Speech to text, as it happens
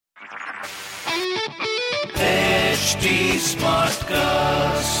HT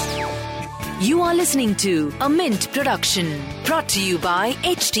Smartcast. You are listening to a Mint production brought to you by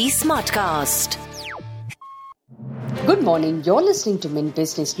HT Smartcast. Good morning. You're listening to Mint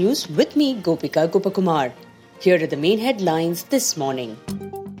Business News with me, Gopika Gopakumar. Here are the main headlines this morning.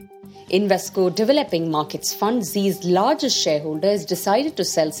 Invesco Developing Markets Fund, Zee's largest shareholder, has decided to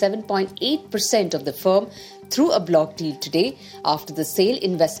sell 7.8% of the firm through a block deal today. After the sale,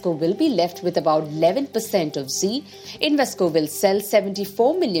 Invesco will be left with about 11% of Zee. Invesco will sell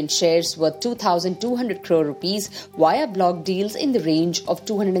 74 million shares worth 2,200 crore rupees via block deals in the range of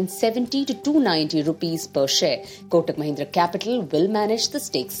 270 to 290 rupees per share. Kotak Mahindra Capital will manage the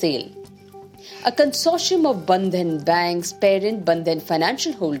stake sale. A consortium of Bandhan Bank's parent Bandhan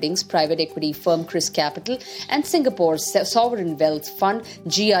Financial Holdings, private equity firm Chris Capital and Singapore's Sovereign Wealth Fund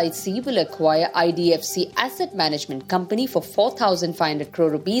GIC will acquire IDFC Asset Management Company for 4,500 crore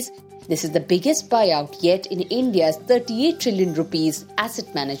rupees. This is the biggest buyout yet in India's 38 trillion rupees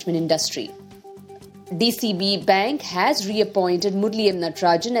asset management industry. DCB Bank has reappointed Murli M.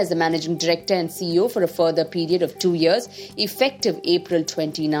 Natarajan as the Managing Director and CEO for a further period of 2 years, effective April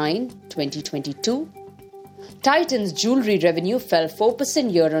 29, 2022. Titan's jewellery revenue fell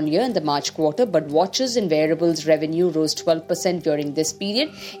 4% year-on-year in the March quarter, but watches and wearables revenue rose 12% during this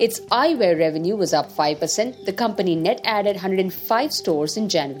period. Its eyewear revenue was up 5%. The company net added 105 stores in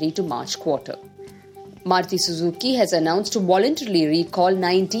January to March quarter. Maruti Suzuki has announced to voluntarily recall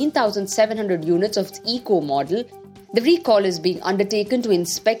 19,700 units of its Eco model. The recall is being undertaken to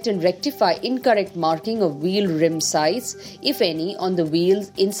inspect and rectify incorrect marking of wheel rim size, if any, on the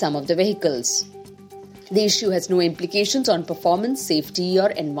wheels in some of the vehicles. The issue has no implications on performance, safety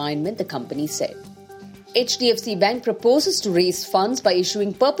or environment, the company said. HDFC Bank proposes to raise funds by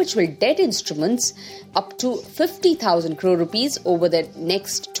issuing perpetual debt instruments up to 50,000 crore rupees over the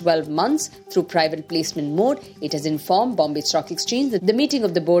next 12 months through private placement mode. It has informed Bombay Stock Exchange that the meeting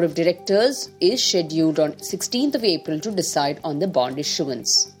of the Board of Directors is scheduled on 16th of April to decide on the bond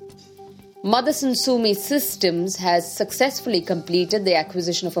issuance. Motherson Sumi Systems has successfully completed the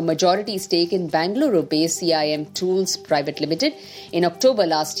acquisition of a majority stake in Bangalore-based CIM Tools Private Limited. In October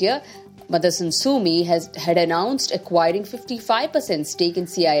last year, Motherson Sumi had announced acquiring 55% stake in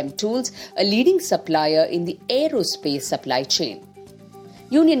CIM Tools, a leading supplier in the aerospace supply chain.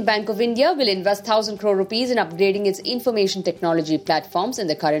 Union Bank of India will invest 1,000 crore rupees in upgrading its information technology platforms in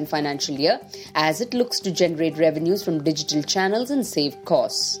the current financial year as it looks to generate revenues from digital channels and save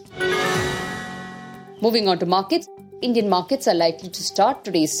costs. Moving on to markets. Indian markets are likely to start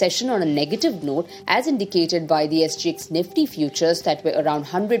today's session on a negative note as indicated by the SGX Nifty futures that were around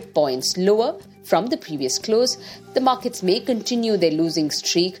 100 points lower from the previous close. The markets may continue their losing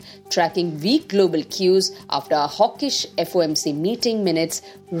streak, tracking weak global cues after a hawkish FOMC meeting minutes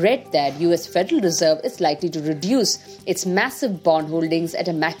read that US Federal Reserve is likely to reduce its massive bond holdings at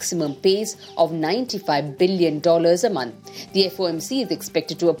a maximum pace of $95 billion a month. The FOMC is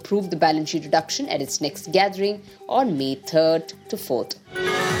expected to approve the balance sheet reduction at its next gathering on May 3rd to 4th.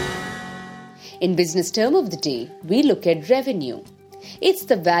 In business term of the day, we look at revenue. It's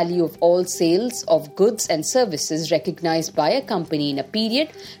the value of all sales of goods and services recognized by a company in a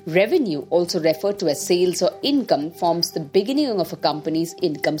period. Revenue, also referred to as sales or income, forms the beginning of a company's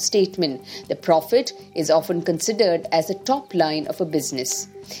income statement. The profit is often considered as the top line of a business.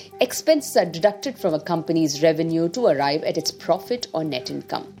 Expenses are deducted from a company's revenue to arrive at its profit or net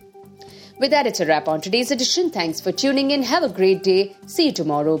income. With that, it's a wrap on today's edition. Thanks for tuning in. Have a great day. See you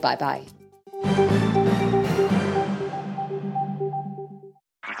tomorrow. Bye-bye.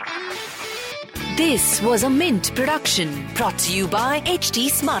 This was a Mint production brought to you by HT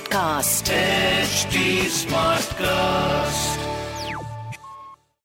Smartcast. HT Smartcast.